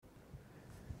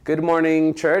Good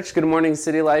morning, church. Good morning,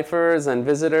 city lifers and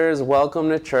visitors. Welcome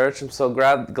to church. I'm so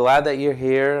glad that you're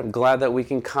here. I'm glad that we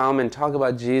can come and talk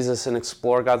about Jesus and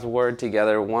explore God's Word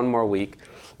together one more week.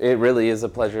 It really is a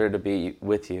pleasure to be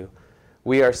with you.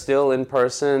 We are still in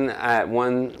person at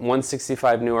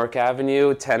 165 Newark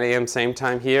Avenue, 10 a.m. same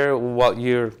time here. Well,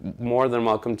 you're more than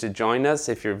welcome to join us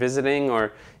if you're visiting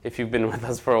or if you've been with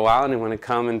us for a while and you want to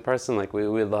come in person.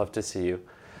 We'd love to see you.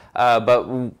 But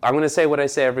I'm going to say what I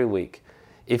say every week.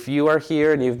 If you are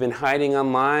here and you've been hiding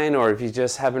online, or if you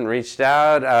just haven't reached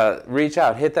out, reach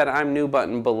out. Hit that I'm new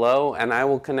button below, and I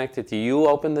will connect it to you. You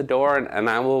open the door, and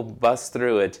I will bust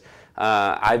through it.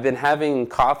 I've been having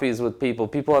coffees with people.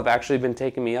 People have actually been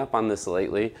taking me up on this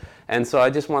lately, and so I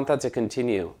just want that to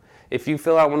continue. If you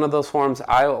fill out one of those forms,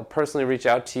 I'll personally reach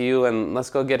out to you and let's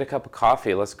go get a cup of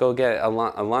coffee. Let's go get a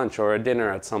lunch or a dinner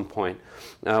at some point.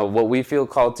 What we feel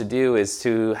called to do is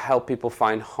to help people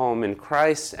find home in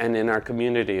Christ and in our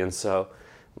community. And so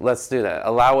let's do that.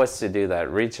 Allow us to do that.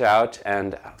 Reach out,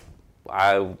 and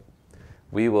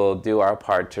we will do our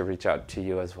part to reach out to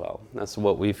you as well. That's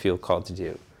what we feel called to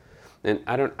do. And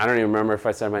I don't even remember if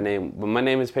I said my name, but my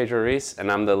name is Pedro Reese,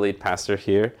 and I'm the lead pastor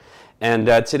here. And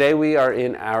today we are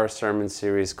in our sermon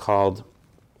series called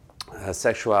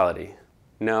Sexuality,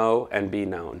 Know and Be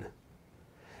Known.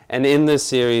 And in this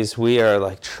series, we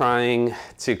are trying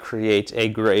to create a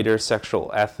greater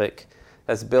sexual ethic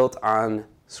that's built on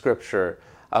Scripture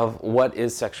of what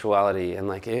is sexuality. And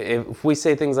if we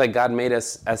say things like God made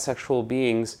us as sexual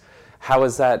beings, how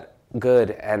is that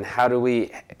good? And how do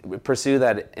we pursue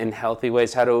that in healthy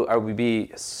ways? How do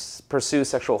we pursue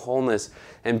sexual wholeness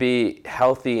and be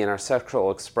healthy in our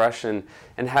sexual expression?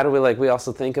 And how do we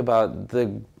also think about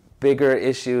the bigger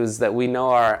issues that we know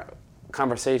are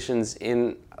conversations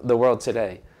in the world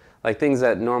today, like things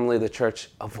that normally the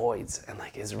church avoids and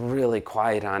is really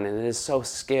quiet on and is so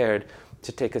scared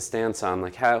to take a stance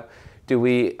on. How do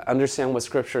we understand what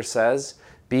Scripture says,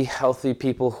 be healthy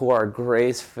people who are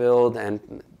grace-filled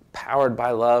and powered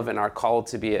by love and are called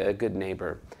to be a good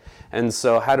neighbor? And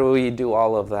so how do we do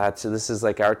all of that? So this is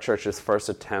our church's first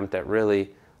attempt at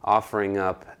really offering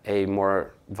up a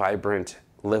more vibrant,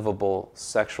 livable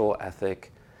sexual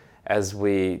ethic as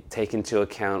we take into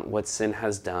account what sin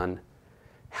has done,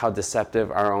 how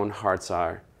deceptive our own hearts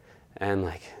are,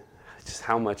 and just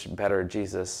how much better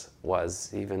Jesus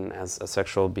was even as a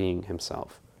sexual being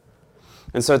himself.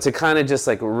 And so to kind of just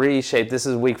reshape, this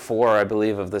is week 4, I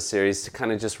believe, of the series, to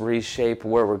kind of just reshape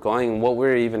where we're going and what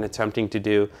we're even attempting to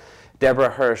do.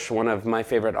 Deborah Hirsch, one of my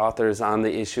favorite authors on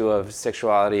the issue of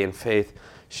sexuality and faith,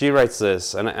 she writes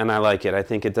this, and I like it. I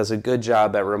think it does a good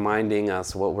job at reminding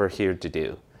us what we're here to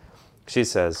do. She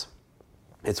says,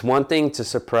 "It's one thing to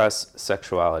suppress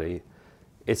sexuality.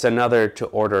 It's another to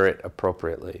order it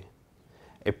appropriately.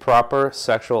 A proper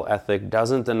sexual ethic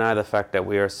doesn't deny the fact that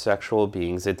we are sexual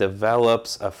beings. It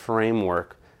develops a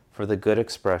framework for the good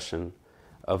expression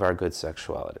of our good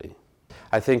sexuality."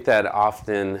 I think that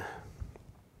often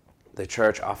the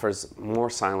church offers more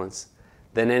silence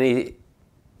than any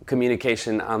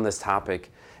communication on this topic.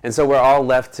 And so we're all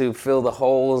left to fill the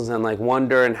holes and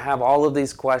wonder and have all of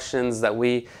these questions that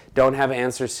we don't have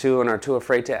answers to and are too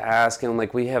afraid to ask. And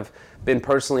we have been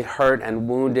personally hurt and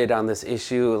wounded on this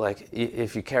issue.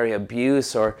 If you carry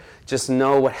abuse, or just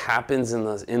know what happens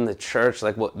in the church,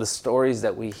 what the stories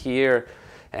that we hear.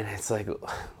 And it's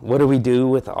what do we do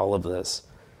with all of this?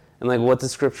 And what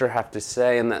does Scripture have to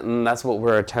say? And that's what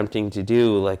we're attempting to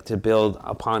do, to build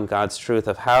upon God's truth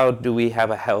of how do we have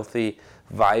a healthy,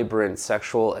 vibrant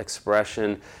sexual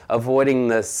expression, avoiding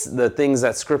the things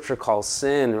that Scripture calls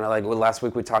sin. Last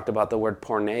week we talked about the word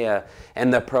porneia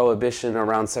and the prohibition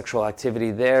around sexual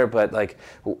activity there, but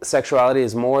sexuality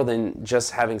is more than just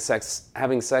having sex.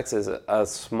 Having sex is a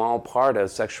small part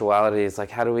of sexuality. It's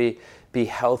how do we be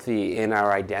healthy in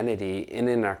our identity and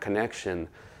in our connection?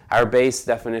 Our base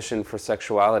definition for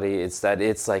sexuality is that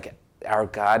it's our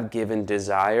God-given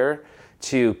desire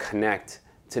to connect,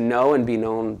 to know and be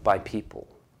known by people.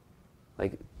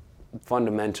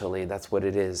 Fundamentally, that's what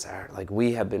it is.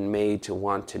 We have been made to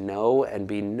want to know and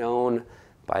be known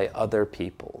by other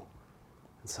people.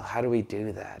 And so how do we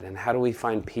do that? And how do we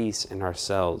find peace in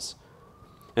ourselves?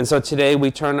 And so today we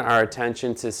turn our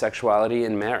attention to sexuality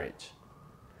in marriage.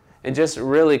 And just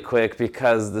really quick,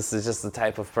 because this is just the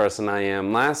type of person I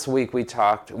am. Last week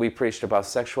we preached about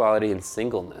sexuality and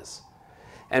singleness.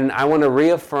 And I want to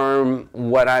reaffirm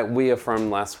what we affirmed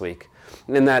last week.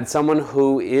 In that someone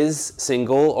who is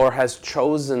single or has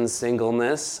chosen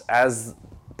singleness as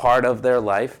part of their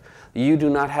life, you do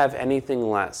not have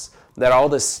anything less. That all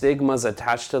the stigmas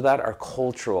attached to that are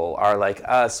cultural, are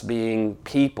us being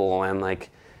people and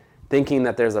thinking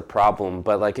that there's a problem.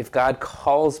 But like, if God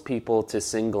calls people to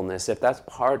singleness, if that's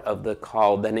part of the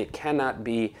call, then it cannot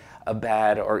be a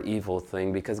bad or evil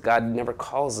thing, because God never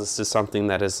calls us to something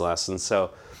that is less. And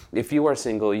so if you are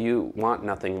single, you want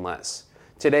nothing less.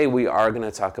 Today we are going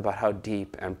to talk about how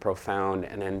deep and profound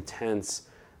and intense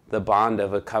the bond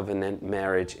of a covenant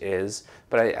marriage is.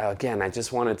 But I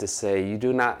just wanted to say,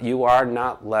 you are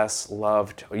not less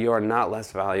loved, or you are not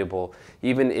less valuable.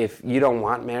 Even if you don't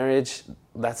want marriage,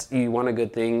 you want a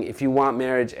good thing. If you want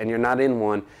marriage and you're not in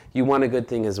one, you want a good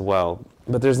thing as well.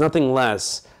 But there's nothing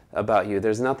less about you.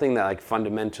 There's nothing that like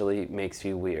fundamentally makes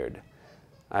you weird.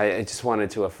 I just wanted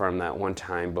to affirm that one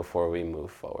time before we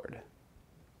move forward.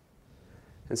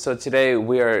 And so today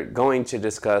we are going to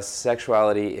discuss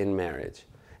sexuality in marriage.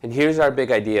 And here's our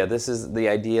big idea. This is the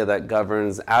idea that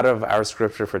governs out of our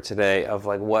scripture for today of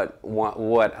like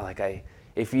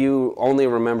if you only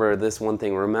remember this one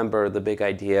thing, remember the big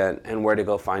idea and where to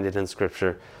go find it in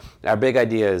scripture. Our big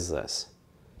idea is this: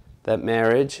 that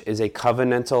marriage is a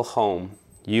covenantal home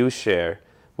you share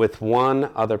with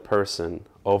one other person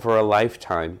over a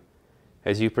lifetime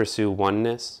as you pursue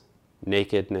oneness,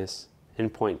 nakedness,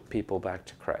 and point people back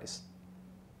to Christ.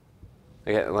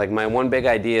 Like, my one big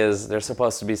idea is they're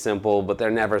supposed to be simple, but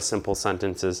they're never simple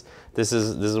sentences. This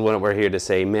is what we're here to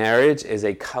say. Marriage is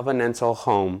a covenantal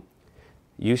home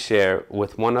you share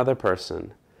with one other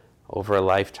person over a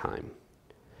lifetime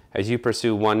as you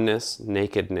pursue oneness,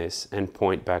 nakedness, and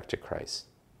point back to Christ.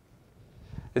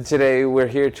 And today we're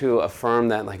here to affirm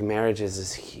that like marriage is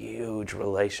this huge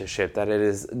relationship, that it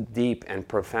is deep and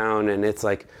profound, and it's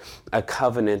like a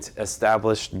covenant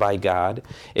established by God.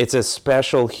 It's a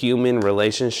special human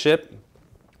relationship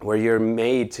where you're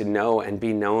made to know and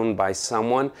be known by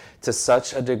someone to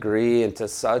such a degree and to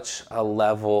such a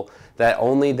level that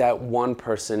only that one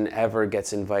person ever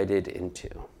gets invited into.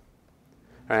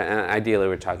 Right? And ideally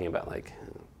we're talking about like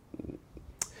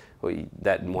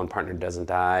that one partner doesn't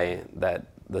die, that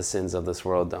the sins of this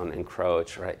world don't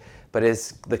encroach, right? But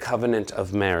it's the covenant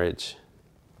of marriage.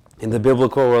 In the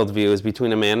biblical worldview, is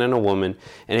between a man and a woman,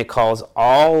 and it calls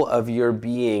all of your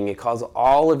being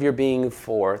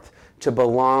forth to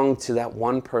belong to that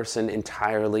one person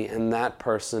entirely, and that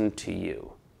person to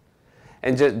you.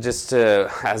 And just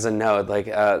to, as a note,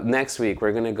 next week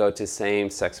we're going to go to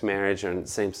same-sex marriage and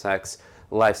same-sex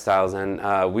lifestyles,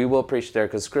 and we will preach there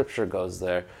because Scripture goes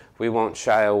there. We won't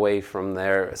shy away from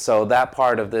there. So that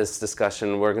part of this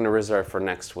discussion we're going to reserve for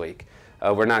next week.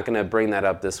 We're not going to bring that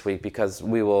up this week because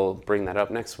we will bring that up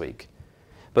next week.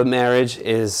 But marriage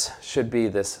should be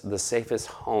the safest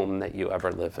home that you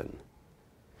ever live in.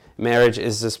 Marriage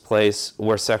is this place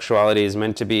where sexuality is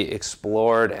meant to be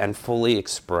explored and fully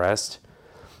expressed,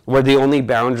 where the only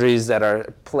boundaries that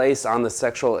are placed on the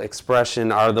sexual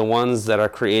expression are the ones that are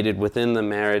created within the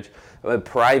marriage, but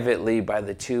privately by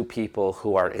the two people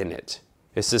who are in it.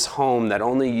 It's this home that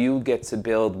only you get to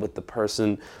build with the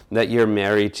person that you're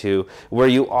married to, where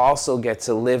you also get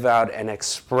to live out and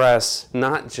express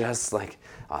not just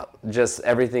just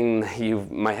everything that you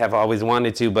might have always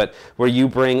wanted to, but where you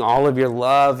bring all of your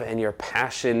love and your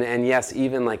passion and yes,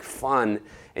 even like fun,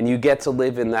 and you get to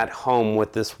live in that home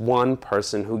with this one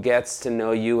person who gets to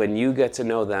know you and you get to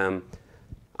know them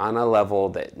on a level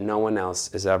that no one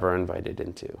else is ever invited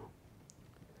into.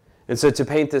 And so to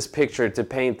paint this picture, to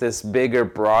paint this bigger,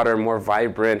 broader, more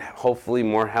vibrant, hopefully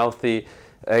more healthy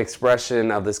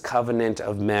expression of this covenant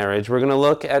of marriage, we're going to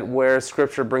look at where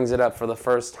Scripture brings it up for the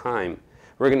first time.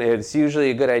 It's usually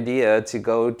a good idea to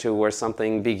go to where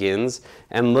something begins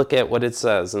and look at what it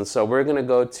says. And so we're going to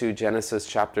go to Genesis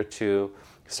chapter 2,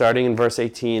 starting in verse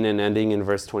 18 and ending in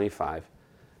verse 25.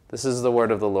 This is the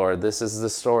word of the Lord. This is the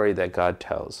story that God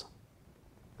tells.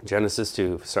 Genesis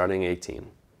 2, starting 18.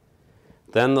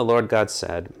 Then the Lord God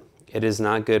said, "It is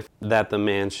not good that the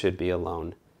man should be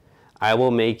alone. I will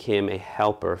make him a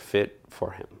helper fit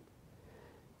for him."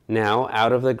 Now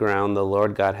out of the ground the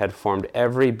Lord God had formed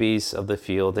every beast of the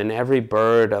field and every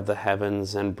bird of the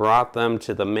heavens, and brought them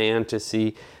to the man to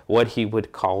see what he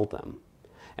would call them.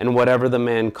 And whatever the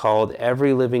man called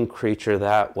every living creature,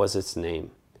 that was its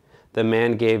name. The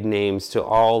man gave names to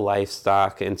all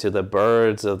livestock, and to the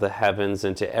birds of the heavens,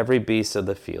 and to every beast of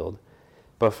the field.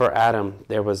 But for Adam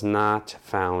there was not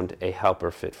found a helper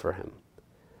fit for him.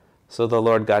 So the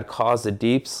Lord God caused a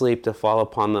deep sleep to fall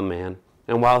upon the man,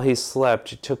 and while he slept,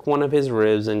 he took one of his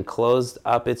ribs and closed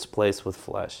up its place with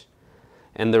flesh.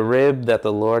 And the rib that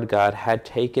the Lord God had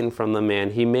taken from the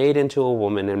man he made into a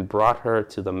woman and brought her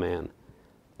to the man.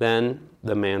 Then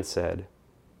the man said,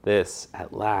 "This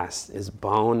at last is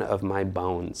bone of my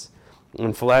bones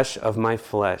and flesh of my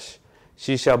flesh.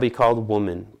 She shall be called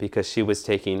woman, because she was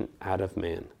taken out of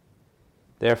man."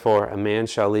 Therefore, a man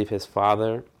shall leave his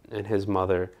father and his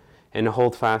mother, and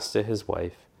hold fast to his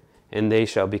wife, and they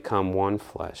shall become one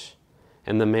flesh.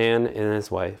 And the man and his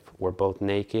wife were both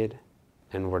naked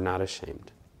and were not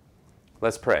ashamed.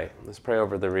 Let's pray. Let's pray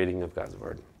over the reading of God's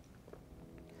word.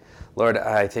 Lord,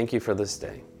 I thank you for this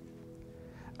day.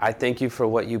 I thank you for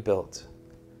what you built,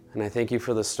 and I thank you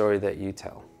for the story that you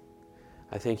tell.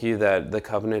 I thank you that the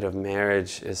covenant of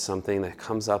marriage is something that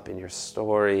comes up in your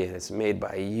story, and it's made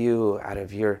by you out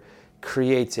of your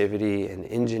creativity and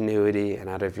ingenuity and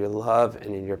out of your love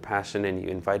and in your passion, and you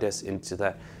invite us into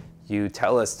that. You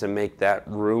tell us to make that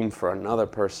room for another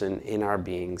person in our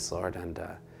beings, Lord, and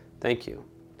thank you.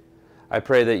 I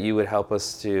pray that you would help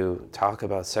us to talk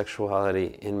about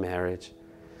sexuality in marriage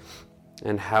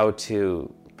and how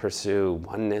to pursue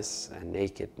oneness and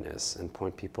nakedness and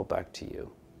point people back to you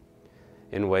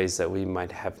in ways that we might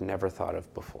have never thought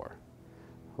of before.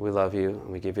 We love you and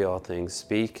we give you all things.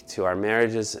 Speak to our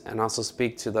marriages and also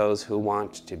speak to those who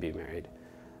want to be married.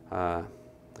 And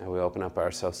we open up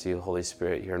ourselves to you, Holy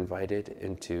Spirit. You're invited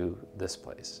into this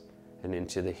place and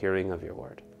into the hearing of your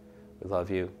word. We love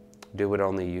you. Do what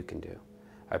only you can do.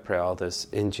 I pray all this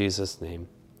in Jesus' name.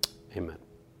 Amen.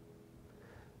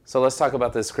 So let's talk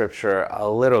about this scripture a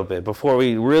little bit before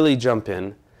we really jump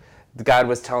in. God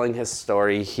was telling his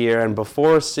story here, and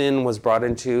before sin was brought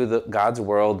into God's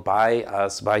world by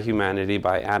us, by humanity,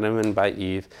 by Adam and by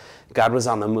Eve, God was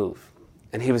on the move,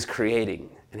 and he was creating,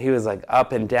 and he was like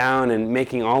up and down and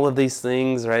making all of these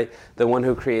things, right? The one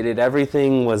who created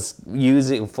everything was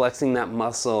flexing that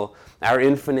muscle. Our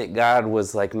infinite God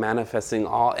was like manifesting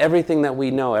everything that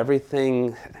we know,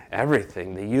 everything,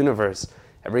 the universe,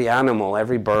 every animal,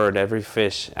 every bird, every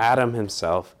fish, Adam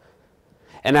himself.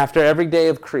 And after every day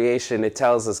of creation, it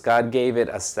tells us God gave it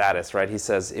a status, right? He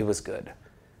says it was good.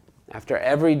 After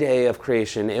every day of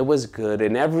creation, it was good,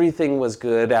 and everything was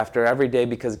good after every day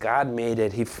because God made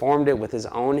it. He formed it with his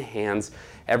own hands.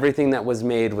 Everything that was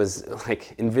made was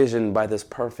like envisioned by this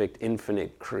perfect,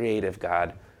 infinite, creative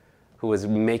God who was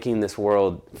making this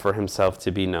world for himself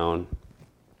to be known.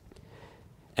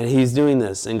 And he's doing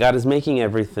this, and God is making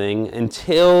everything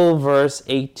until verse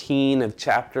 18 of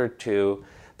chapter 2.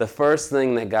 The first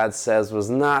thing that God says was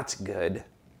not good.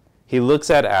 He looks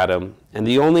at Adam, and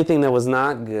the only thing that was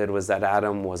not good was that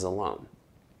Adam was alone.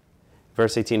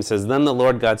 Verse 18 says, Then the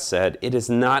Lord God said, It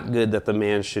is not good that the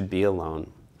man should be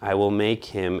alone. I will make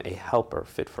him a helper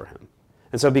fit for him.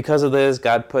 And so because of this,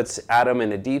 God puts Adam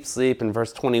in a deep sleep in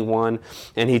verse 21,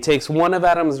 and he takes one of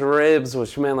Adam's ribs,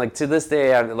 which, man, like to this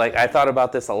day, I thought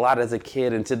about this a lot as a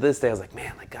kid, and to this day I was like,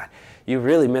 man, like God, you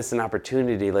really missed an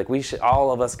opportunity. Like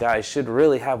all of us guys should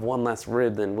really have one less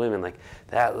rib than women. Like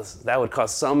that would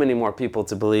cause so many more people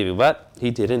to believe you. But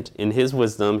he didn't. In his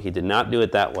wisdom, he did not do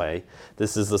it that way.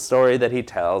 This is the story that he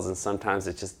tells, and sometimes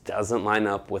it just doesn't line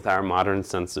up with our modern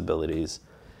sensibilities.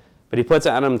 But he puts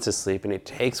Adam to sleep, and he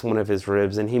takes one of his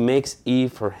ribs, and he makes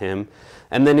Eve for him.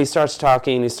 And then he starts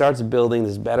talking, he starts building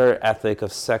this better ethic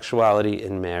of sexuality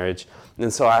in marriage.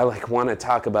 And so I want to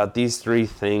talk about these three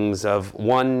things of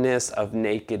oneness, of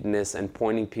nakedness, and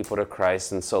pointing people to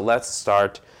Christ. And so let's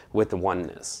start with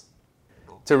oneness.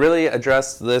 To really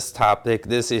address this topic,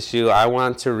 this issue, I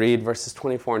want to read verses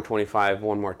 24 and 25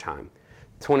 one more time.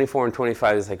 24 and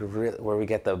 25 is where we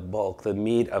get the bulk, the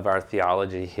meat of our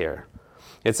theology here.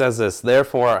 It says this,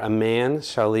 Therefore a man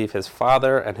shall leave his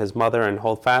father and his mother and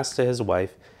hold fast to his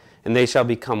wife, and they shall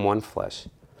become one flesh.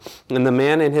 And the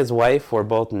man and his wife were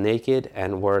both naked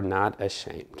and were not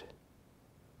ashamed.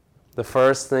 The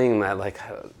first thing that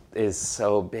is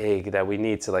so big that we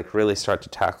need to really start to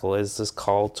tackle is this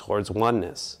call towards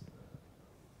oneness.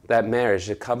 That marriage,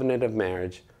 the covenant of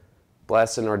marriage,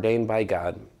 blessed and ordained by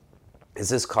God, is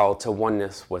this call to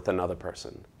oneness with another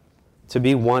person, to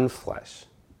be one flesh.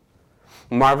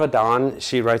 Marva Dawn,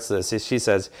 she writes this. She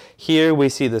says, Here we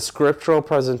see the scriptural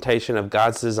presentation of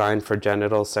God's design for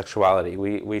genital sexuality.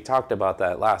 We talked about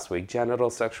that last week, genital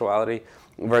sexuality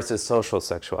versus social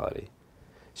sexuality.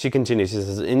 She continues, she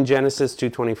says, In Genesis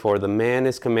 2:24, the man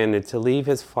is commanded to leave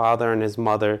his father and his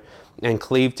mother and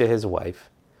cleave to his wife.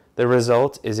 The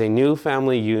result is a new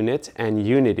family unit and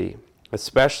unity,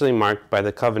 especially marked by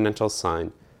the covenantal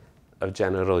sign of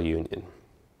genital union.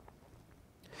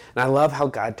 And I love how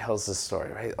God tells this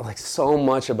story, right? So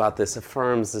much about this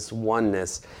affirms this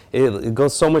oneness. It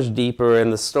goes so much deeper,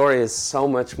 and the story is so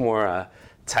much more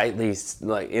tightly,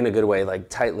 in a good way,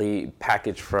 tightly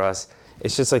packaged for us.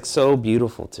 It's just so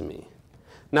beautiful to me.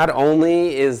 Not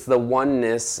only is the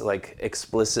oneness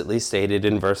explicitly stated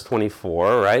in verse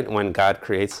 24, right, when God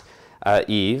creates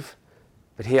Eve,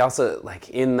 but he also,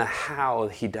 in the how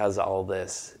he does all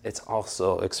this, it's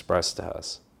also expressed to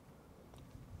us.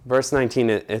 Verse 19,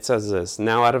 it says this,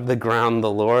 "Now out of the ground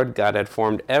the Lord God had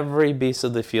formed every beast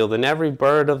of the field and every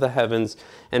bird of the heavens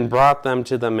and brought them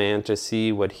to the man to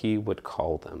see what he would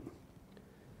call them."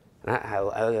 And I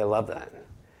love that.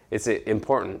 It's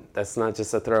important. That's not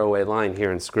just a throwaway line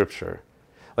here in Scripture.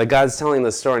 Like God's telling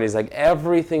the story and he's like,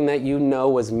 everything that you know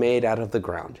was made out of the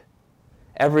ground.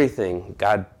 Everything.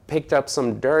 God picked up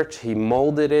some dirt, he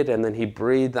molded it, and then he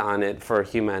breathed on it for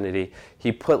humanity.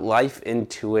 He put life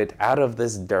into it out of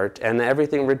this dirt, and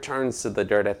everything returns to the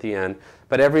dirt at the end.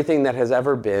 But everything that has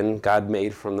ever been, God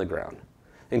made from the ground,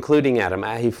 including Adam.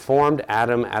 He formed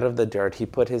Adam out of the dirt. He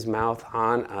put his mouth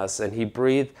on us, and he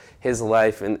breathed his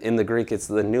life. In the Greek, it's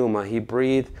the pneuma. He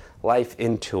breathed life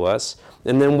into us,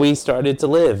 and then we started to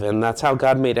live, and that's how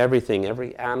God made everything,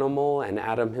 every animal and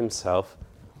Adam himself.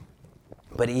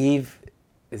 But Eve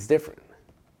is different.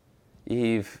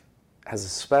 Eve has a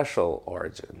special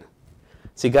origin.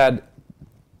 See, God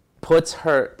puts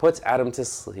Adam to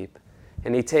sleep,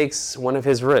 and he takes one of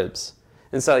his ribs.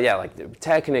 And so, yeah, like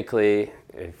technically,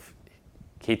 if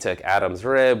he took Adam's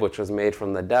rib, which was made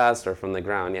from the dust or from the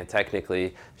ground, yeah,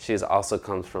 technically, she also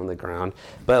comes from the ground.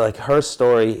 But like her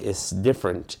story is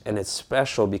different, and it's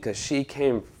special because she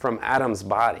came from Adam's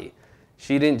body.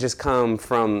 She didn't just come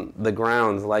from the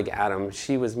ground like Adam.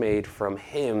 She was made from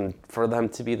him for them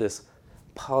to be this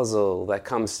puzzle that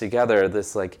comes together,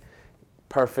 this like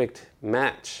perfect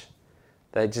match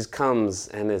that just comes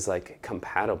and is like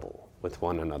compatible with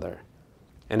one another.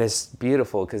 And it's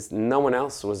beautiful because no one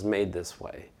else was made this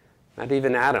way. Not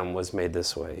even Adam was made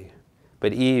this way.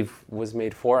 But Eve was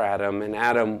made for Adam, and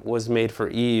Adam was made for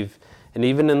Eve. And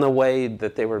even in the way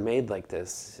that they were made like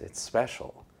this, it's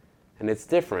special. And it's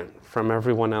different from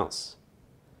everyone else.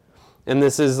 And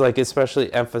this is like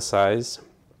especially emphasized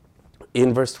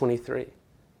in verse 23.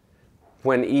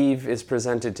 When Eve is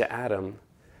presented to Adam,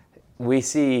 we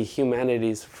see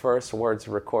humanity's first words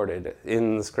recorded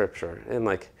in the scripture. And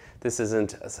like, this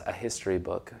isn't a history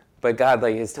book, but God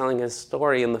like is telling his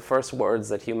story, and the first words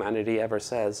that humanity ever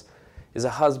says is a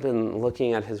husband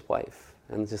looking at his wife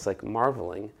and just like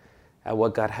marveling at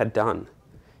what God had done.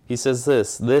 He says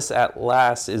this at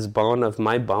last is bone of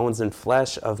my bones and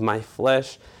flesh of my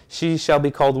flesh. She shall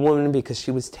be called woman because she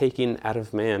was taken out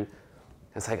of man.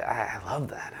 It's like, I love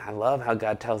that. I love how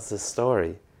God tells this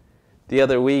story. The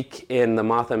other week in the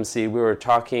Moth MC, we were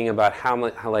talking about how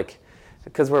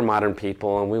because we're modern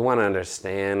people and we want to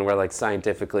understand, we're like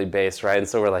scientifically based, right? And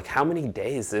so we're like, how many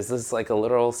days? Is this like a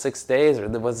literal 6 days, or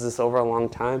was this over a long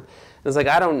time? It's like,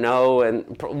 I don't know,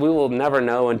 and we will never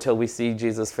know until we see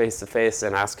Jesus face to face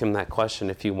and ask him that question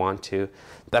if you want to.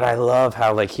 But I love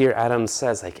how like here Adam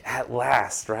says like, at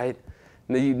last, right?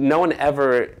 No one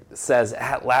ever says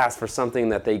at last for something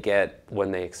that they get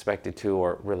when they expect it to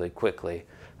or really quickly,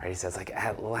 right? He says like,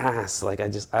 at last. Like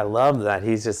I love that.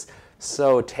 He's just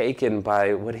so taken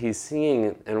by what he's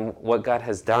seeing and what God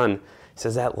has done. He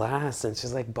says, at last, and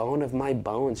she's like, bone of my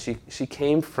bones. She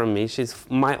came from me. She's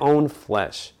my own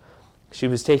flesh. She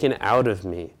was taken out of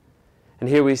me. And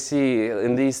here we see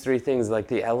in these three things like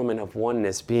the element of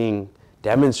oneness being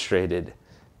demonstrated,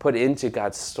 put into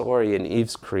God's story in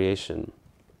Eve's creation.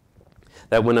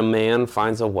 That when a man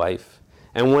finds a wife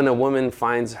and when a woman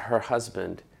finds her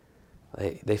husband,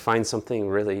 they find something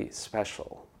really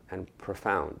special and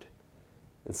profound,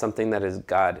 and something that is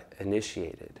God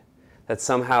initiated. That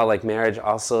somehow like marriage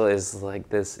also is like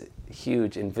this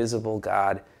huge invisible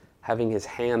God having his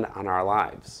hand on our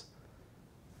lives.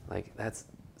 Like that's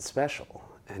special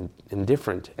and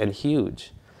different and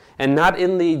huge. And not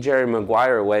in the Jerry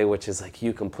Maguire way, which is like,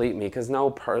 you complete me, because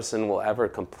no person will ever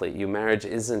complete you. Marriage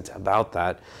isn't about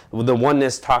that. The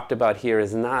oneness talked about here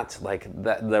is not like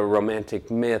the romantic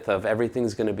myth of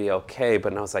everything's going to be okay,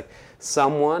 but no, it's like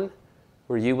someone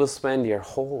where you will spend your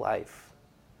whole life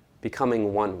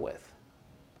becoming one with,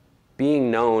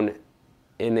 being known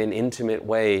in an intimate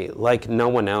way like no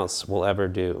one else will ever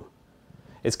do.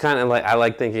 It's kind of like, I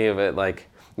like thinking of it like,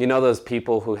 you know those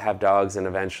people who have dogs and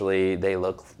eventually they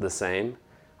look the same?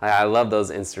 I love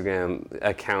those Instagram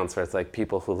accounts where it's like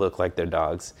people who look like their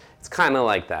dogs. It's kind of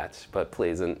like that, but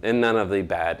please, in none of the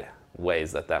bad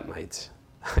ways that might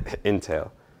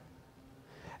entail.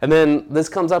 And then this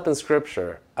comes up in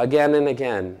Scripture again and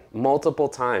again, multiple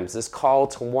times, this call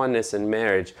to oneness in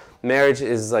marriage. Marriage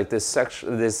is like this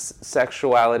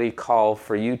sexuality call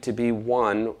for you to be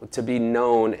one, to be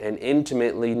known and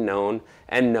intimately known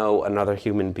and know another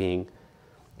human being.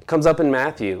 It comes up in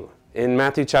Matthew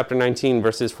chapter 19,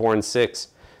 verses 4 and 6.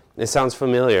 It sounds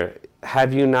familiar.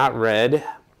 Have you not read,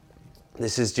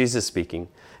 this is Jesus speaking,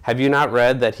 have you not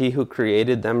read that he who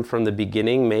created them from the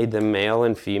beginning made them male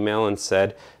and female and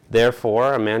said,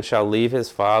 Therefore, a man shall leave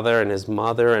his father and his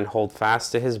mother and hold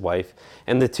fast to his wife,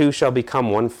 and the two shall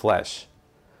become one flesh.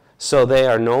 So they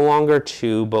are no longer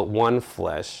two, but one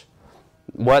flesh.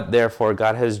 What, therefore,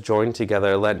 God has joined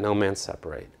together, let no man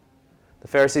separate. The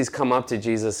Pharisees come up to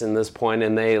Jesus in this point,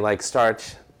 and they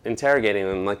start interrogating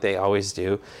him like they always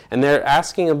do. And they're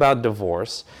asking about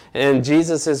divorce. And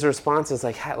Jesus' response is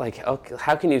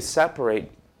how can you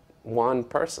separate one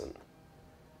person?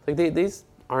 These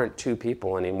aren't two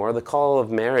people anymore. The call of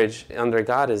marriage under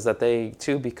God is that they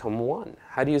two become one.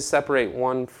 How do you separate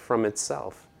one from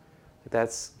itself?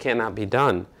 That cannot be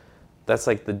done. That's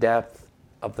the depth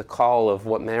of the call of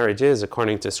what marriage is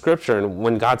according to Scripture. And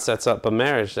when God sets up a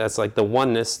marriage, that's the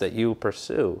oneness that you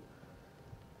pursue.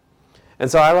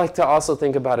 And so I like to also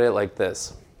think about it like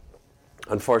this.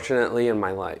 Unfortunately, in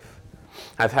my life,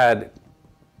 I've had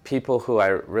people who I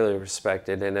really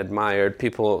respected and admired,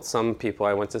 some people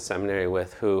I went to seminary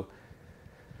with who,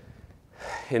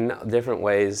 in different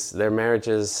ways, their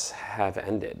marriages have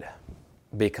ended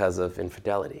because of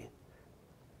infidelity.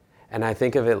 And I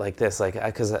think of it like this,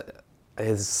 because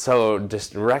it so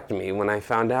just wrecked me when I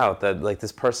found out that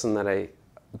this person that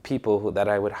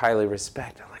I would highly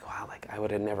respect, I'm like, wow, I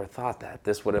would have never thought that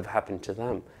this would have happened to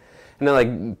them. And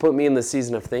it put me in the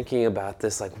season of thinking about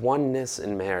this oneness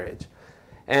in marriage.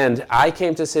 And I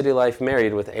came to City Life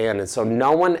married with Ann, and so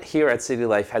no one here at City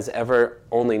Life has ever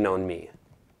only known me.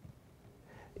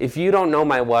 If you don't know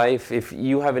my wife, if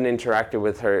you haven't interacted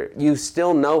with her, you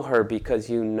still know her because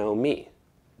you know me.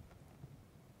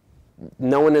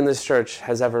 No one in this church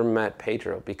has ever met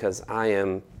Pedro because I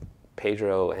am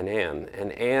Pedro and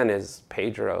Ann is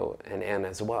Pedro and Ann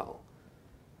as well.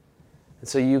 And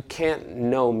so you can't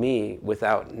know me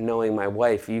without knowing my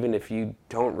wife, even if you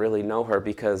don't really know her,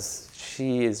 because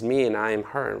she is me and I am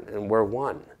her, and we're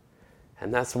one.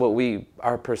 And that's what we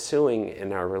are pursuing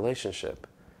in our relationship.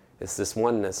 It's this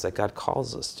oneness that God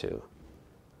calls us to.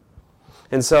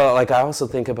 And so I also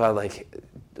think about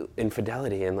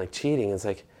infidelity and cheating. It's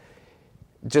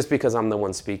just because I'm the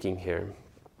one speaking here,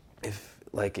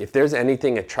 if there's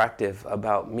anything attractive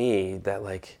about me that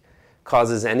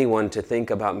causes anyone to think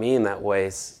about me in that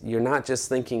way, you're not just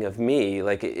thinking of me.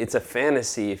 It's a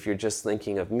fantasy if you're just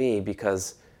thinking of me,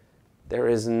 because there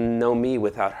is no me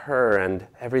without her, and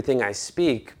everything I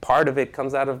speak, part of it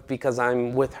comes out of because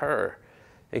I'm with her,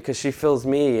 because she feels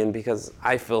me and because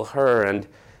I feel her, and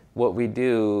what we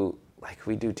do,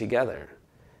 we do together.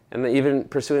 And even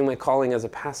pursuing my calling as a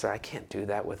pastor, I can't do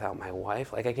that without my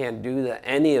wife. I can't do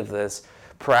any of this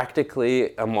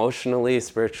practically, emotionally,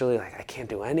 spiritually. I can't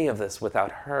do any of this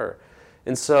without her.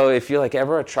 And so if you're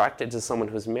ever attracted to someone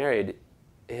who's married,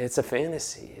 it's a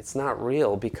fantasy. It's not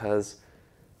real, because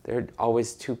they're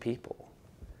always two people.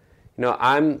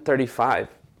 I'm 35,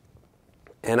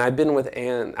 and I've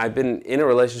been in a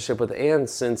relationship with Ann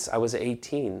since I was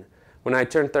 18. When I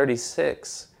turned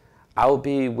 36, I'll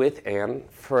be with Ann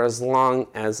for as long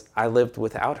as I lived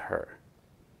without her.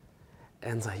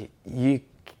 And I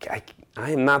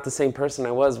am not the same person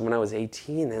I was when I was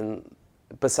 18, and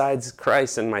besides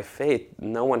Christ and my faith,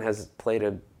 no one has played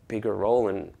a bigger role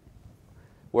in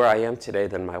where I am today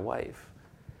than my wife.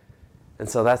 And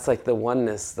so that's the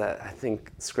oneness that I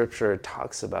think Scripture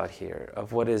talks about here,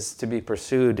 of what is to be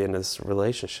pursued in this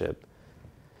relationship.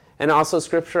 And also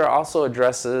Scripture also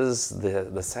addresses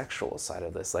the sexual side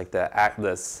of this,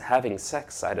 this having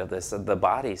sex side of this, the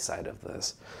body side of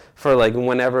this. For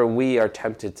whenever we are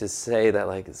tempted to say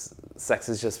that sex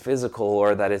is just physical,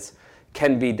 or that it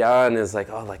can be done, is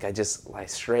I just lie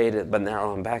straight but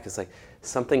narrow on back. It's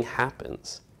something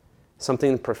happens,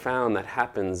 something profound that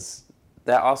happens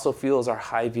that also fuels our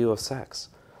high view of sex.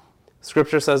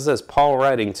 Scripture says this, Paul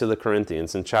writing to the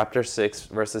Corinthians in chapter 6,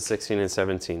 verses 16 and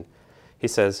 17. He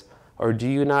says, "Or do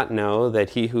you not know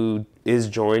that he who is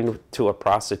joined to a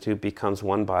prostitute becomes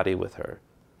one body with her?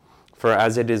 For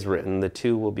as it is written, the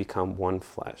two will become one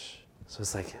flesh." So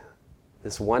it's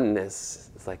this oneness.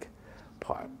 It's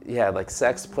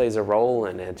sex plays a role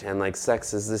in it, and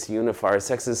sex is this unifier.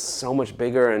 Sex is so much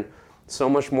bigger and so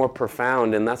much more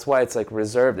profound, and that's why it's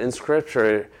reserved in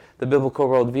Scripture. The biblical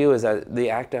worldview is that the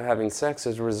act of having sex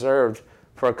is reserved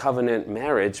for a covenant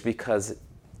marriage, because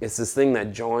it's this thing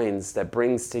that joins, that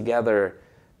brings together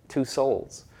two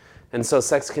souls. And so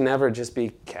sex can never just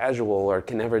be casual, or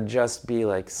can never just be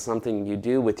something you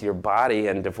do with your body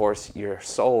and divorce your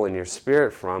soul and your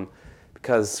spirit from,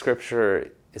 because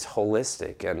Scripture is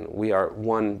holistic and we are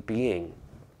one being.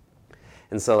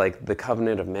 And so the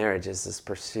covenant of marriage is this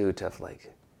pursuit of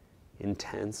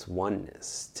intense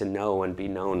oneness, to know and be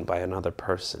known by another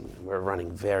person. We're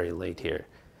running very late here.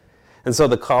 And so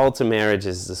the call to marriage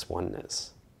is this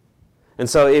oneness. And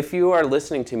so if you are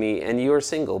listening to me and you are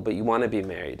single but you want to be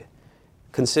married,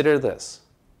 consider this.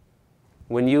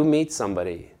 When you meet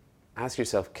somebody, ask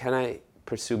yourself, can I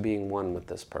pursue being one with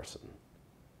this person?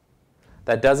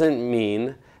 That doesn't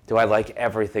mean, do I like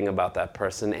everything about that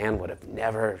person? Anne would have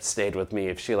never stayed with me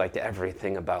if she liked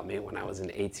everything about me when I was an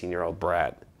 18-year-old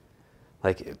brat.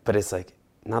 But it's like,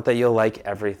 not that you'll like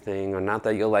everything, or not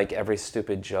that you'll like every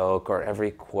stupid joke or every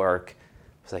quirk.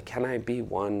 It's like, can I be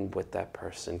one with that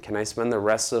person? Can I spend the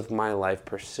rest of my life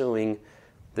pursuing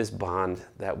this bond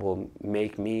that will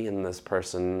make me and this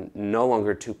person no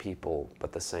longer two people,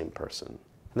 but the same person?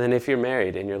 And then if you're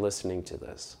married and you're listening to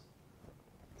this,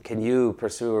 can you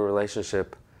pursue a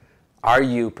relationship? Are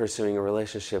you pursuing a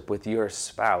relationship with your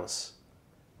spouse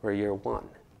where you're one?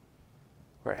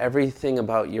 Where everything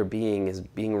about your being is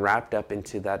being wrapped up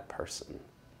into that person?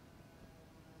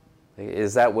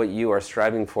 Is that what you are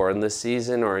striving for in this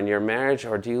season or in your marriage?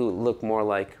 Or do you look more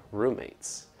like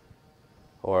roommates?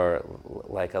 Or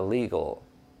like a legal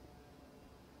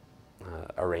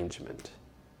arrangement?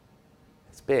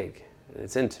 It's big.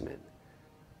 It's intimate.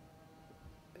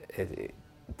 It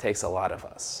takes a lot of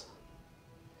us.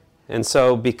 And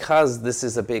so because this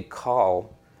is a big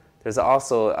call, there's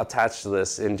also attached to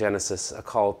this in Genesis a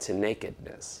call to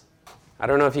nakedness. I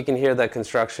don't know if you can hear that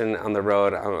construction on the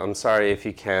road. I'm sorry if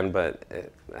you can, but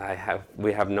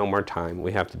we have no more time.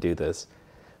 We have to do this.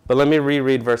 But let me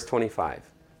reread verse 25.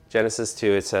 Genesis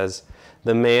 2, it says,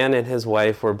 "The man and his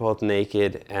wife were both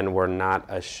naked and were not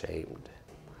ashamed."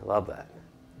 I love that.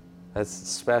 That's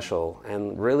special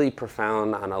and really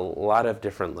profound on a lot of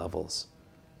different levels.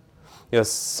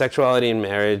 Sexuality in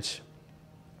marriage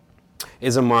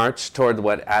is a march toward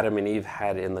what Adam and Eve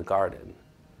had in the garden.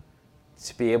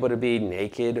 To be able to be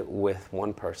naked with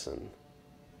one person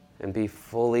and be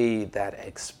fully that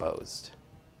exposed.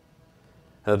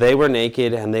 They were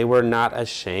naked and they were not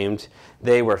ashamed.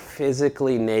 They were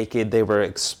physically naked. They were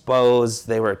exposed.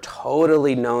 They were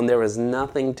totally known. There was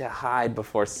nothing to hide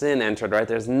before sin entered, right?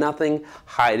 There's nothing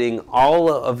hiding all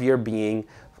of your being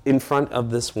in front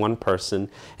of this one person.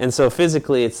 And so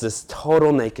physically it's this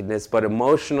total nakedness, but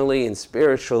emotionally and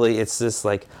spiritually it's this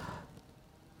like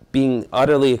being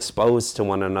utterly exposed to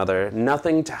one another,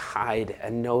 nothing to hide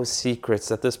and no secrets,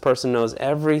 that this person knows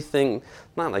everything,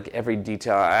 not like every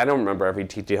detail, I don't remember every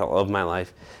detail of my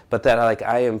life, but that like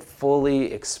I am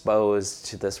fully exposed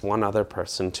to this one other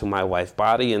person, to my wife,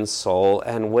 body and soul,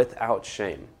 and without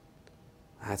shame.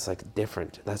 That's like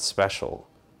different, that's special.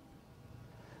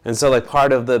 And so like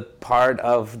part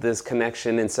of this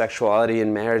connection in sexuality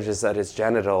and marriage is that it's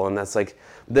genital, and that's like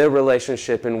the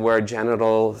relationship in where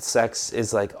genital sex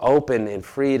is like open and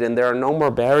freed, and there are no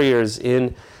more barriers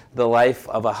in the life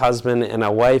of a husband and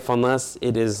a wife unless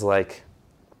it is like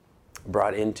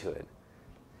brought into it.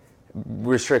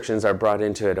 Restrictions are brought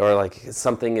into it, or like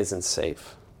something isn't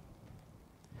safe.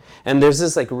 And there's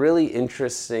this like really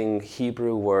interesting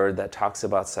Hebrew word that talks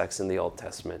about sex in the Old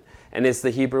Testament. And it's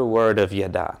the Hebrew word of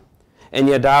yada. And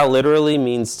yada literally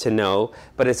means to know,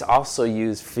 but it's also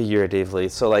used figuratively.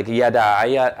 So like yada,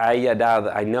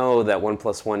 I know that 1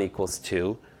 + 1 =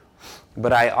 2.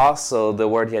 But the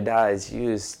word yada is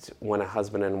used when a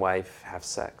husband and wife have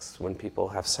sex, when people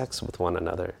have sex with one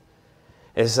another.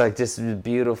 It's like this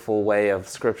beautiful way of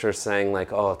scripture saying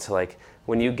like,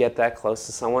 when you get that close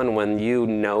to someone, when you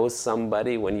know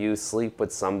somebody, when you sleep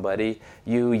with somebody,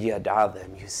 you yada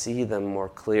them, you see them more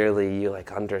clearly, you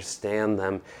like understand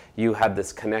them, you have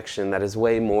this connection that is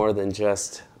way more than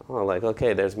just,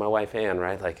 okay, there's my wife Anne,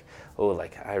 right?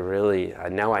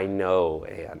 Now I know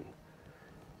Anne.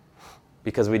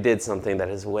 Because we did something that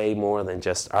is way more than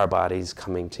just our bodies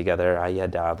coming together, I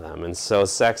yada them. And so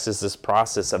sex is this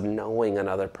process of knowing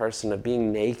another person, of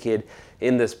being naked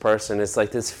in this person. It's like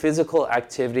this physical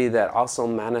activity that also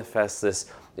manifests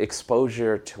this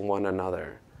exposure to one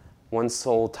another, one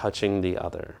soul touching the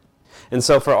other. And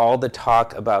so for all the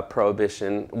talk about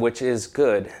prohibition, which is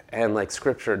good, and like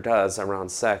scripture does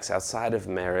around sex outside of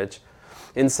marriage,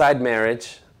 inside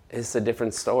marriage, it's a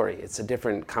different story. It's a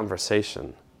different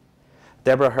conversation.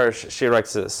 Deborah Hirsch, she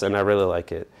writes this, and I really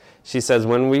like it. She says,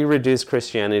 when we reduce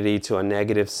Christianity to a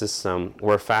negative system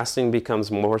where fasting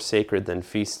becomes more sacred than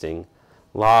feasting,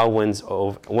 law wins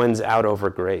out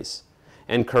over grace,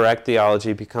 and correct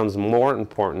theology becomes more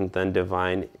important than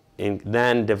divine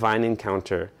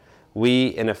encounter, we,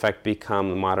 in effect,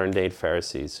 become modern-day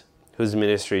Pharisees, whose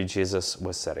ministry Jesus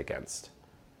was set against.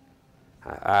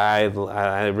 I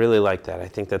really like that. I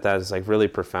think that is like really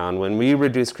profound. When we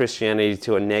reduce Christianity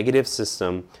to a negative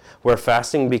system where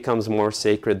fasting becomes more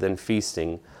sacred than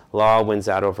feasting, law wins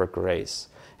out over grace,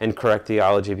 and correct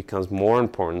theology becomes more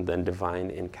important than divine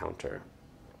encounter.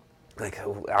 like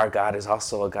our God is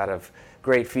also a God of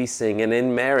great feasting, and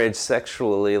in marriage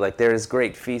sexually, like there is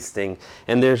great feasting,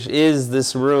 and there is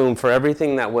this room for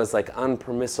everything that was like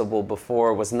unpermissible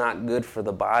before, was not good for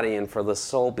the body and for the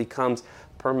soul, becomes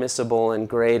permissible and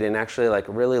great and actually like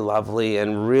really lovely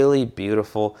and really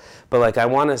beautiful. But like I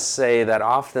want to say that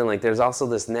often like there's also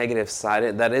this negative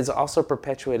side that is also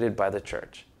perpetuated by the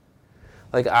church.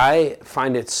 Like I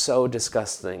find it so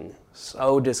disgusting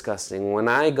when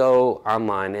I go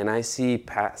online and I see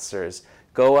pastors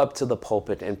go up to the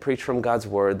pulpit and preach from God's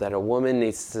word that a woman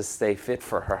needs to stay fit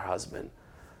for her husband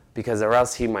because or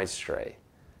else he might stray.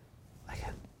 Like,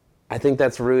 I think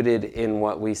that's rooted in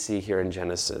what we see here in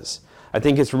Genesis. I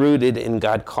think it's rooted in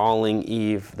God calling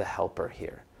Eve the helper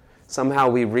here. Somehow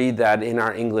we read that in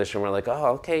our English and we're like, oh,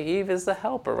 okay, Eve is the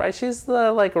helper, right? She's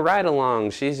the like ride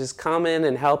along. She's just coming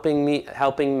and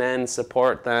helping men,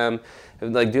 support them,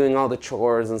 like doing all the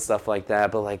chores and stuff like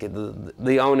that. But like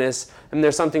the onus, and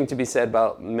there's something to be said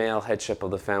about male headship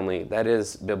of the family. That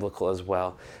is biblical as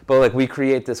well. But like we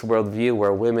create this worldview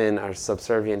where women are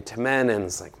subservient to men, and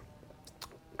it's like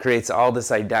creates all this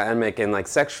dynamic, and like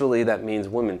sexually that means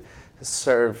women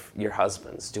serve your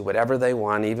husbands, do whatever they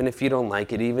want, even if you don't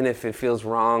like it, even if it feels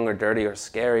wrong or dirty or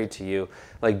scary to you,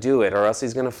 like do it, or else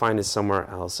he's going to find it somewhere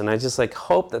else. And I just like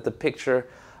hope that the picture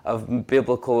of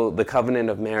biblical, the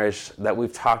covenant of marriage that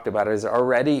we've talked about is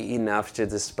already enough to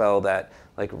dispel that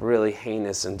like really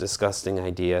heinous and disgusting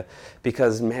idea,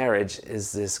 because marriage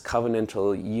is this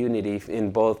covenantal unity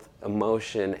in both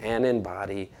emotion and in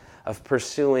body of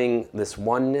pursuing this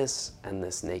oneness and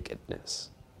this nakedness.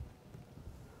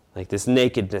 Like this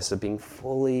nakedness of being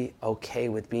fully okay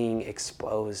with being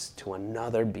exposed to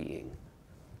another being.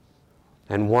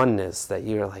 And oneness that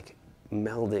you're like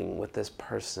melding with this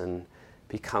person,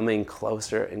 becoming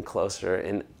closer and closer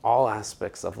in all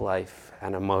aspects of life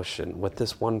and emotion with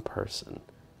this one person.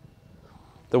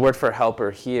 The word for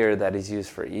helper here that is used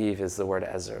for Eve is the word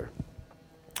ezer.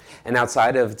 And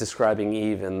outside of describing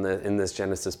Eve in this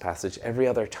Genesis passage, every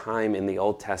other time in the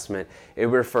Old Testament, it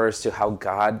refers to how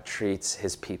God treats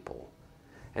his people.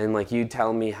 And like you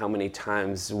tell me how many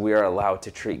times we're allowed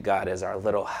to treat God as our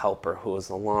little helper who is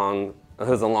along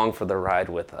for the ride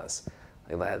with us.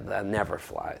 Like that never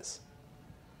flies.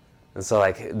 And so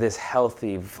like this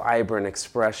healthy, vibrant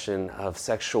expression of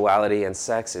sexuality and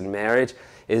sex in marriage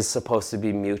is supposed to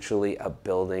be mutually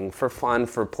upbuilding, for fun,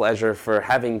 for pleasure, for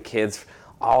having kids,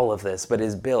 all of this, but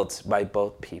is built by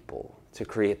both people to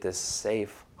create this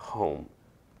safe home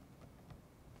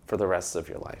for the rest of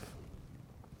your life.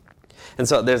 And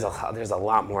so there's a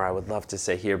lot more I would love to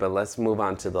say here, but let's move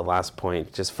on to the last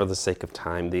point, just for the sake of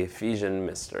time, the Ephesian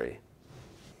mystery.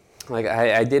 Like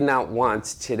I did not want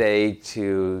today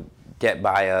to get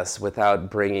by us without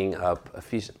bringing up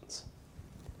Ephesians.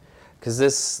 Because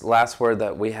this last word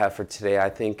that we have for today, I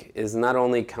think, is not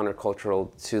only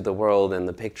countercultural to the world and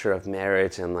the picture of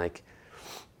marriage and like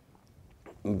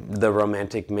the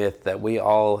romantic myth that we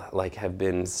all like have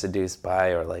been seduced by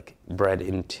or like bred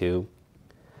into.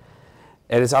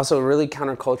 And it's also really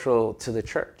countercultural to the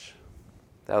church.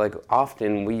 That like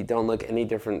often we don't look any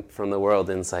different from the world,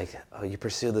 and it's like, oh, you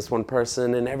pursue this one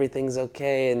person and everything's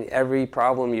okay and every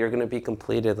problem you're going to be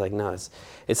completed. Like, no,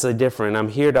 it's different. I'm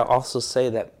here to also say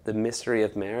that the mystery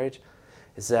of marriage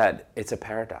is that it's a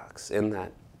paradox in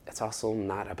that it's also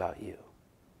not about you.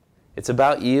 It's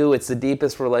about you. It's the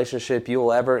deepest relationship you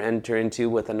will ever enter into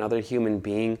with another human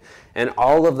being. And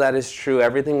all of that is true.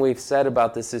 Everything we've said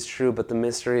about this is true, but the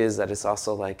mystery is that it's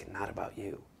also like not about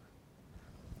you.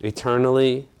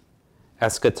 Eternally,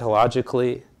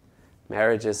 eschatologically,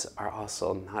 marriages are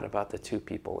also not about the two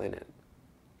people in it,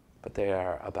 but they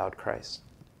are about Christ.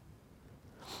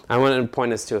 I want to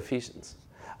point us to Ephesians.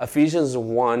 Ephesians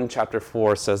 1, chapter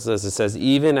 4 says this. It says,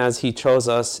 even as he chose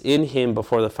us in him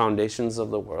before the foundations of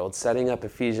the world, setting up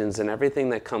Ephesians and everything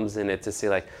that comes in it to see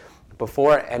like,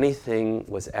 before anything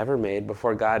was ever made,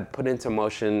 before God put into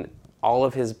motion all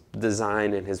of his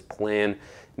design and his plan,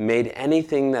 made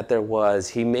anything that there was,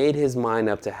 he made his mind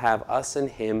up to have us in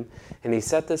him, and he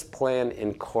set this plan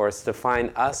in course to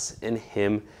find us in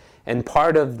him. And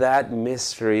part of that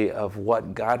mystery of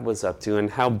what God was up to and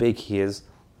how big he is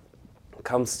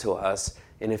comes to us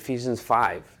in Ephesians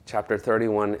 5, chapter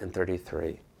 31 and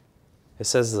 33. It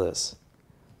says this,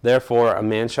 therefore a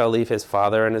man shall leave his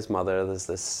father and his mother, does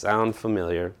this sound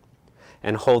familiar,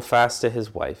 and hold fast to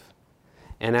his wife,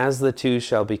 and as the two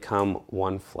shall become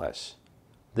one flesh.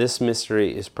 This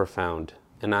mystery is profound,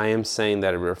 and I am saying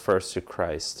that it refers to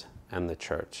Christ and the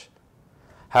church.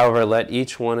 However, let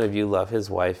each one of you love his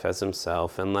wife as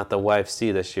himself, and let the wife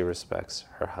see that she respects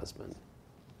her husband.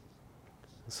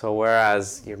 So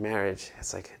whereas your marriage,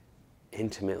 it's like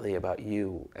intimately about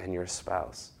you and your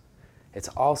spouse. It's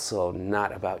also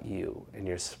not about you and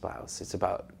your spouse. It's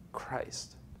about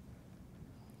Christ.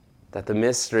 That the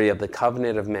mystery of the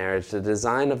covenant of marriage, the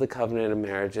design of the covenant of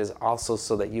marriage is also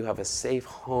so that you have a safe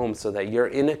home, so that you're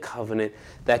in a covenant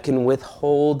that can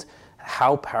withhold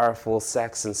how powerful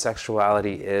sex and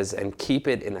sexuality is and keep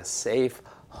it in a safe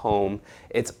home.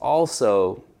 It's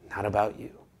also not about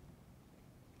you.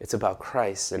 It's about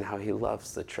Christ and how he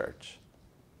loves the church.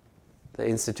 The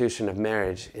institution of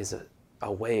marriage is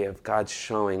a way of God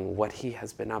showing what he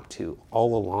has been up to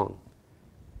all along.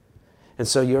 And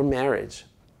so your marriage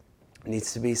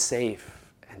needs to be safe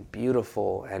and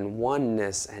beautiful and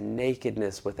oneness and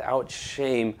nakedness without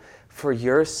shame for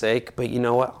your sake, but you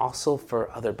know what? Also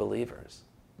for other believers.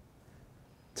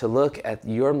 To look at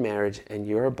your marriage and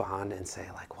your bond and say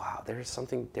like, wow, there's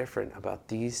something different about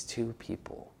these two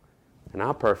people. They're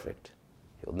not perfect.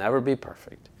 You'll never be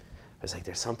perfect. It's like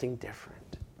there's something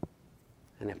different.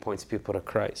 And it points people to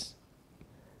Christ.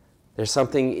 There's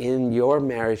something in your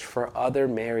marriage for other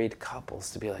married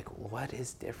couples to be like, what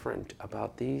is different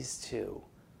about these two?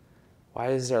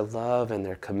 Why is their love and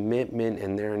their commitment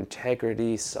and their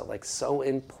integrity so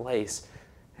in place?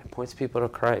 It points people to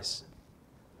Christ.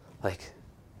 Like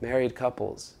married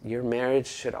couples, your marriage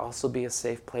should also be a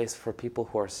safe place for people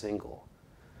who are single.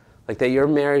 Like that your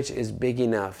marriage is big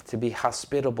enough to be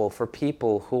hospitable for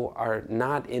people who are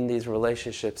not in these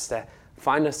relationships, that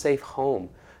find a safe home,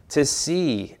 to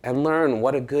see and learn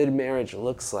what a good marriage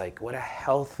looks like, what a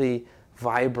healthy,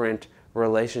 vibrant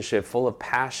relationship full of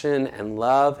passion and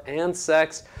love and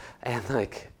sex and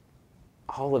like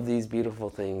all of these beautiful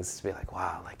things, to be like,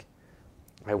 wow, like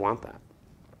I want that.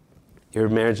 Your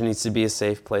marriage needs to be a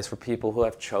safe place for people who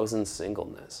have chosen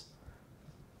singleness,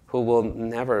 who will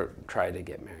never try to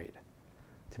get married,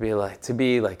 to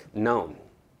be like known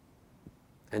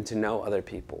and to know other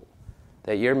people.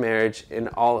 That your marriage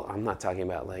I'm not talking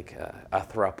about like a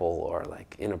throuple or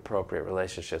like inappropriate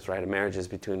relationships, right? A marriage is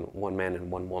between one man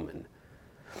and one woman.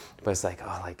 But it's like,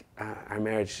 our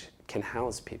marriage can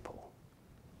house people.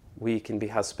 We can be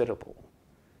hospitable.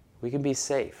 We can be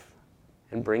safe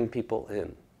and bring people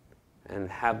in and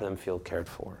have them feel cared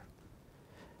for.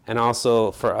 And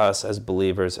also for us as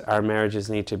believers, our marriages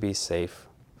need to be safe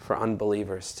for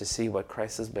unbelievers to see what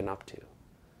Christ has been up to.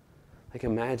 Like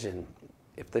imagine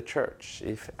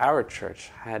if our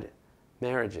church had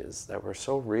marriages that were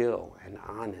so real and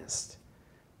honest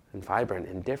and vibrant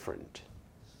and different.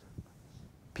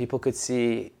 People could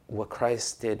see what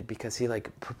Christ did because he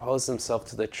proposed himself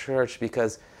to the church,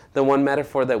 because the one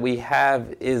metaphor that we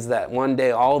have is that one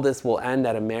day all this will end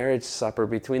at a marriage supper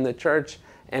between the church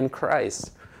and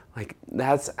Christ. Like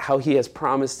that's how he has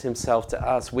promised himself to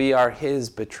us. We are his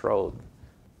betrothed.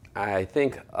 I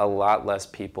think a lot less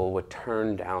people would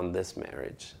turn down this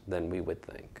marriage than we would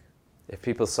think. If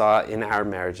people saw in our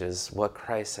marriages what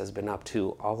Christ has been up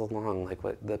to all along, like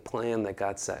what the plan that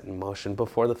God set in motion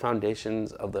before the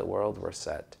foundations of the world were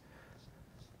set,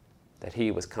 that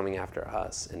he was coming after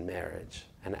us in marriage,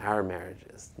 and our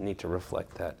marriages need to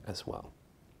reflect that as well.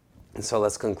 And so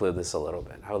let's conclude this a little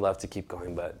bit. I would love to keep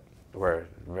going, but we're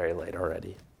very late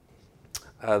already.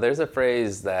 There's a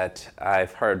phrase that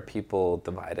I've heard people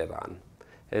divided on.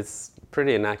 It's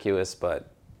pretty innocuous,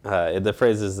 but the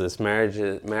phrase is this: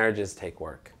 marriages take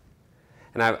work.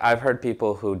 And I've heard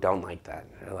people who don't like that.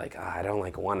 They're like, I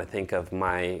don't want to think of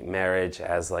my marriage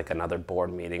as like another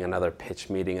board meeting, another pitch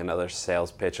meeting, another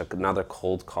sales pitch, another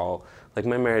cold call. Like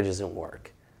my marriage isn't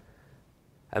work.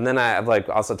 And then I've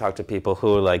also talked to people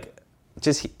who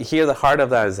just hear the heart of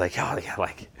that is like, oh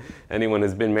yeah, anyone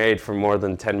who's been married for more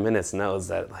than 10 minutes knows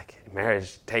that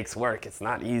marriage takes work. It's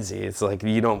not easy. It's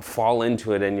you don't fall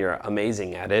into it and you're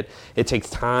amazing at it. It takes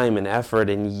time and effort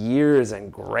and years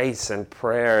and grace and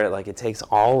prayer. It takes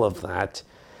all of that.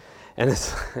 And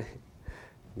it's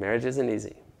marriage isn't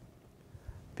easy.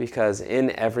 Because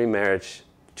in every marriage,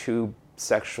 two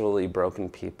sexually broken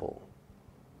people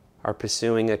are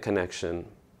pursuing a connection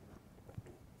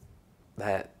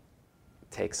that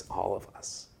takes all of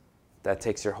us, that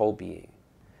takes your whole being,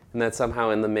 and that somehow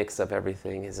in the mix of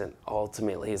everything is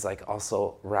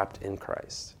also wrapped in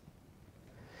Christ.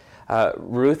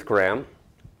 Ruth Graham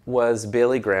was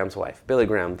Billy Graham's wife. Billy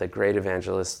Graham, the great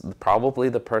evangelist, probably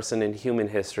the person in human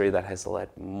history that has led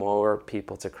more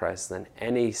people to Christ than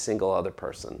any single other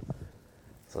person.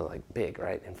 So big,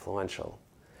 right? Influential.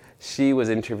 She was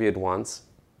interviewed once,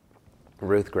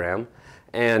 Ruth Graham,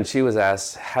 and she was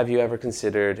asked, have you ever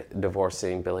considered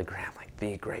divorcing Billy Graham?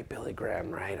 The great Billy Graham,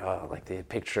 right? Oh, the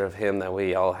picture of him that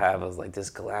we all have as this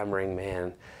glamoring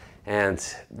man. And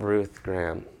Ruth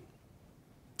Graham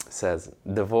says,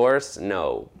 divorce,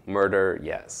 no. Murder,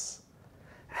 yes.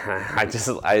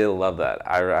 I love that.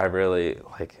 I really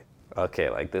like, okay,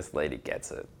 like this lady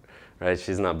gets it, right?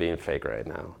 She's not being fake right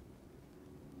now.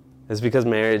 It's because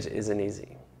marriage isn't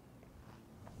easy.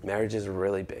 Marriage is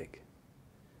really big.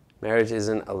 Marriage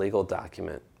isn't a legal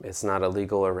document. It's not a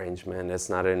legal arrangement. It's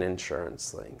not an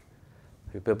insurance thing.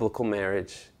 A biblical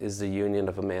marriage is the union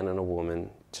of a man and a woman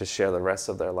to share the rest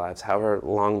of their lives, however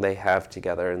long they have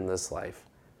together in this life,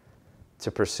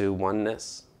 to pursue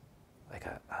oneness, like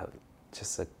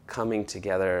just a coming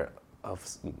together of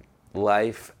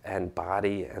life and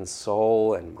body and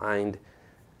soul and mind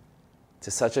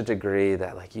to such a degree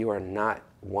that like you are not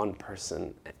one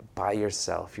person by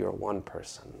yourself, you're one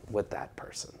person with that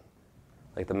person.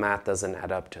 Like the math doesn't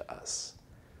add up to us.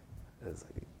 It's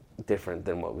different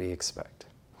than what we expect.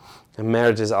 And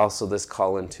marriage is also this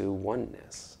call into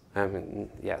oneness.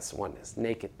 Oneness,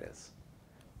 nakedness.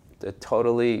 The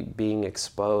totally being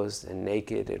exposed and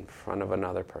naked in front of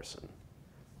another person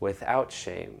without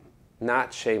shame,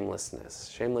 not shamelessness.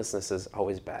 Shamelessness is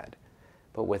always bad,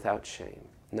 but without shame.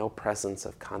 No presence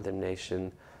of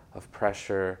condemnation, of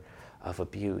pressure, of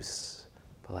abuse,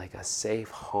 but like a safe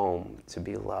home to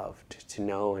be loved, to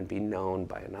know and be known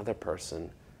by another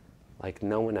person like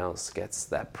no one else gets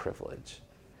that privilege.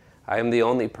 I am the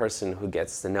only person who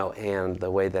gets to know Anne the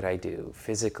way that I do,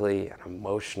 physically and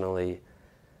emotionally.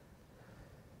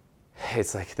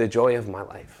 It's like the joy of my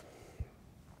life.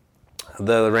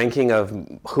 The ranking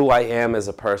of who I am as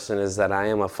a person is that I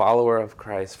am a follower of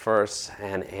Christ first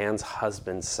and Anne's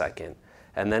husband second,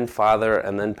 and then father,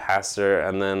 and then pastor,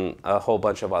 and then a whole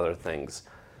bunch of other things.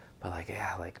 But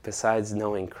besides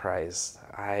knowing Christ,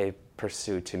 I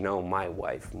pursue to know my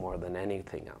wife more than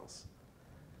anything else.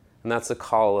 And that's the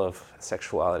call of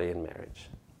sexuality in marriage,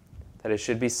 that it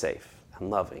should be safe and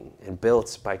loving and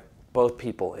built by both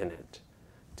people in it,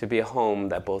 to be a home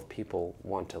that both people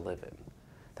want to live in,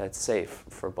 that's safe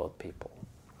for both people.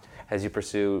 As you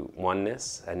pursue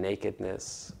oneness and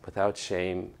nakedness without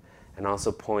shame, and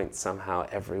also point somehow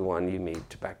everyone you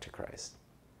meet back to Christ.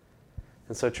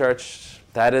 And so, church,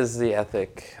 that is the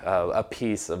ethic, a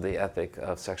piece of the ethic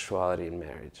of sexuality in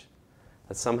marriage.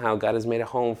 That somehow God has made a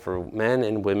home for men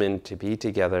and women to be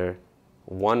together,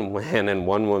 one man and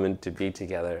one woman to be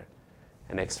together,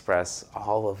 and express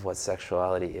all of what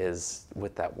sexuality is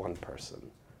with that one person.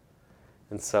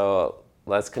 And so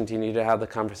let's continue to have the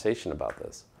conversation about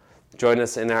this. Join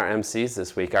us in our MCs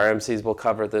this week. Our MCs will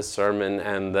cover this sermon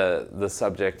and the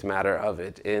subject matter of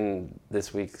it in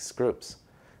this week's groups.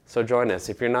 So join us.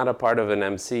 If you're not a part of an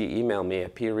MC, email me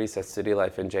at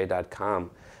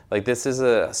peterreese@citylifenj.com. This is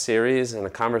a series and a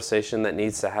conversation that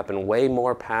needs to happen way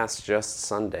more past just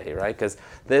Sunday, right? Because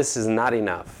this is not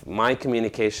enough. My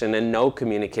communication and no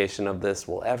communication of this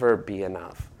will ever be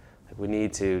enough. We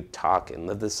need to talk and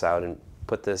live this out and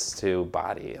put this to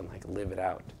body and live it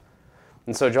out.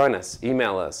 And so join us,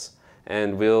 email us,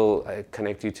 and we'll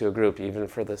connect you to a group even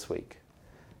for this week.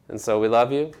 And so we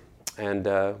love you, and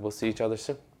we'll see each other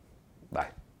soon. Bye.